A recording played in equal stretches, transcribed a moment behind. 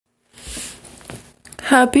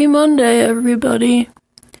Happy Monday, everybody.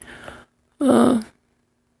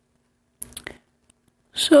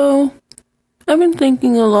 So, I've been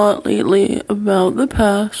thinking a lot lately about the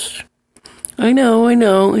past. I know,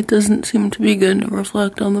 it doesn't seem to be good to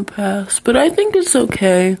reflect on the past, but I think it's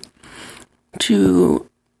okay to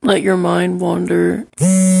let your mind wander.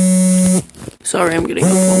 Sorry, I'm getting a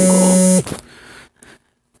phone call.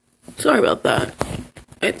 Sorry about that.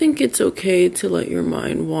 I think it's okay to let your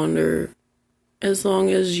mind wander as long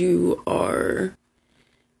as you are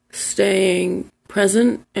staying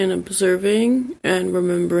present and observing and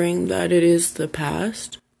remembering that it is the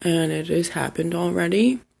past and it has happened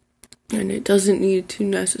already and it doesn't need to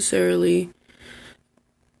necessarily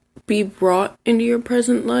be brought into your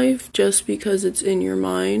present life just because it's in your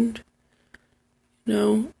mind.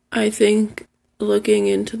 I think looking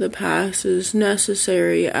into the past is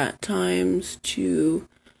necessary at times to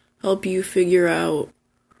help you figure out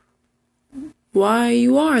why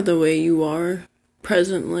you are the way you are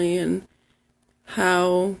presently and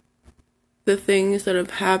how the things that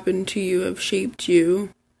have happened to you have shaped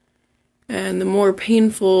you. And the more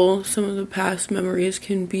painful some of the past memories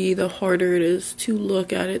can be, the harder it is to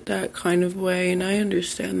look at it that kind of way. And I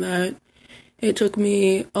understand that. It took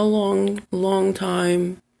me a long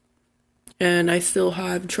time, and I still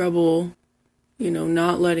have trouble,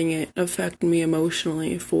 not letting it affect me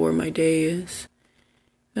emotionally for my days.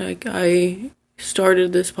 I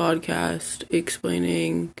started this podcast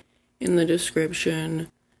explaining in the description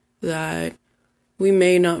that we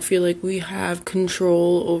may not feel like we have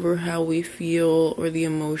control over how we feel or the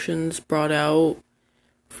emotions brought out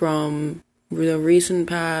from the recent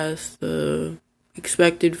past, the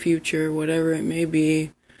expected future, whatever it may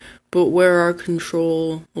be. But where our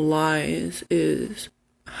control lies is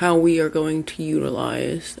how we are going to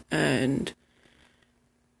utilize and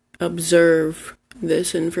observe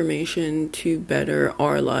this information to better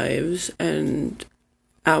our lives and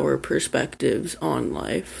our perspectives on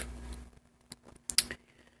life.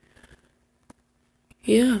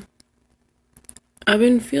 Yeah. I've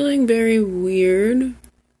been feeling very weird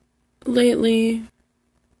lately.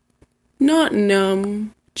 Not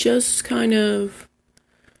numb, just kind of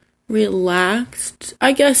relaxed.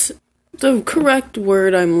 I guess the correct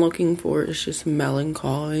word I'm looking for is just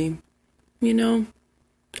melancholy.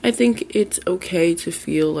 I think it's okay to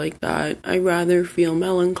feel like that. I rather feel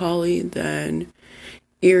melancholy than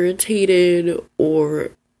irritated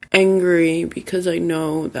or angry, because I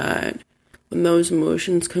know that when those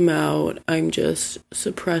emotions come out, I'm just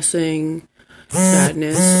suppressing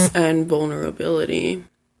sadness and vulnerability.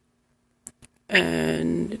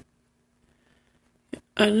 And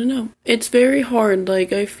I don't know. It's very hard.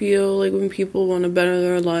 I feel like when people want to better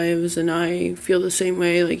their lives, and I feel the same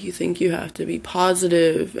way, you think you have to be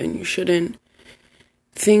positive and you shouldn't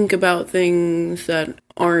think about things that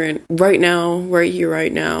aren't right now, right here,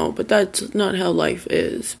 right now. But that's not how life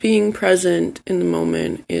is. Being present in the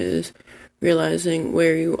moment is realizing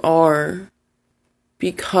where you are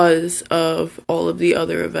because of all of the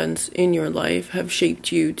other events in your life have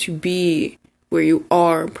shaped you to be where you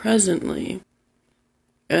are presently.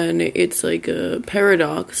 And it's like a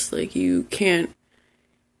paradox. You can't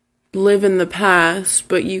live in the past,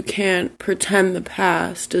 but you can't pretend the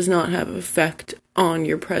past does not have effect on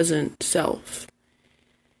your present self.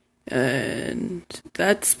 And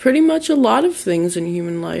that's pretty much a lot of things in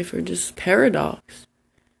human life are just paradoxy,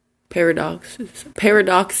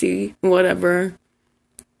 whatever.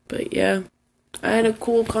 But yeah, I had a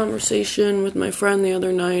cool conversation with my friend the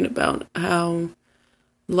other night about how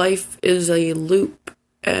life is a loop.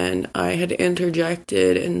 And I had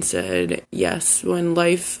interjected and said, yes, when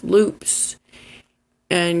life loops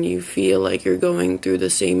and you feel like you're going through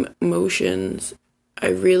the same motions, I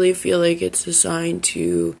really feel like it's a sign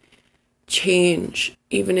to change,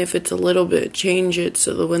 even if it's a little bit, change it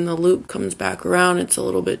so that when the loop comes back around, it's a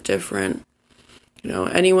little bit different.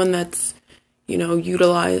 Anyone that's,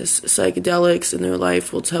 utilize psychedelics in their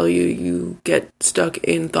life will tell you get stuck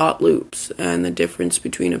in thought loops, and the difference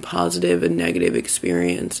between a positive and negative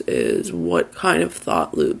experience is what kind of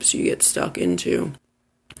thought loops you get stuck into.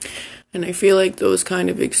 And I feel like those kind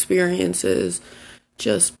of experiences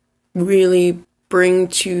just really bring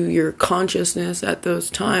to your consciousness at those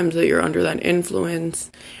times that you're under that influence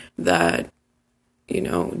that,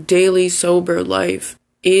 daily sober life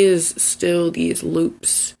is still these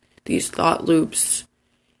loops, these thought loops,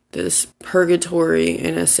 this purgatory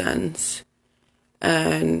in a sense.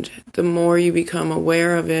 And the more you become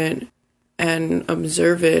aware of it and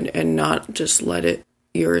observe it and not just let it,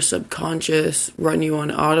 your subconscious, run you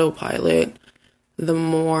on autopilot, the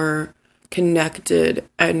more connected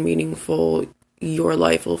and meaningful your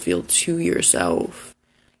life will feel to yourself.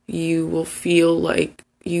 you will feel like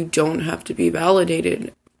you don't have to be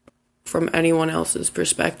validated from anyone else's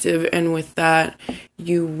perspective. And with that,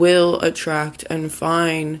 you will attract and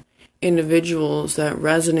find individuals that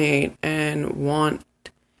resonate and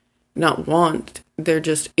there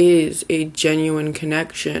just is a genuine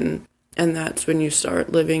connection. And that's when you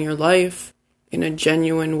start living your life in a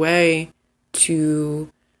genuine way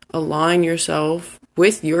to align yourself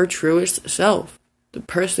with your truest self, the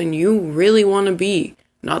person you really want to be,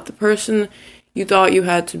 not the person you thought you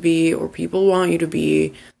had to be or people want you to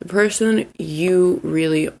be, the person you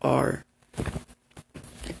really are.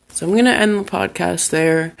 So I'm going to end the podcast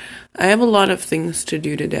there. I have a lot of things to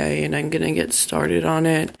do today, and I'm going to get started on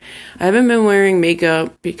it. I haven't been wearing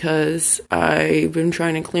makeup because I've been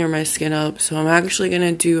trying to clear my skin up, so I'm actually going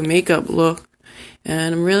to do a makeup look,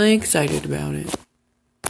 and I'm really excited about it.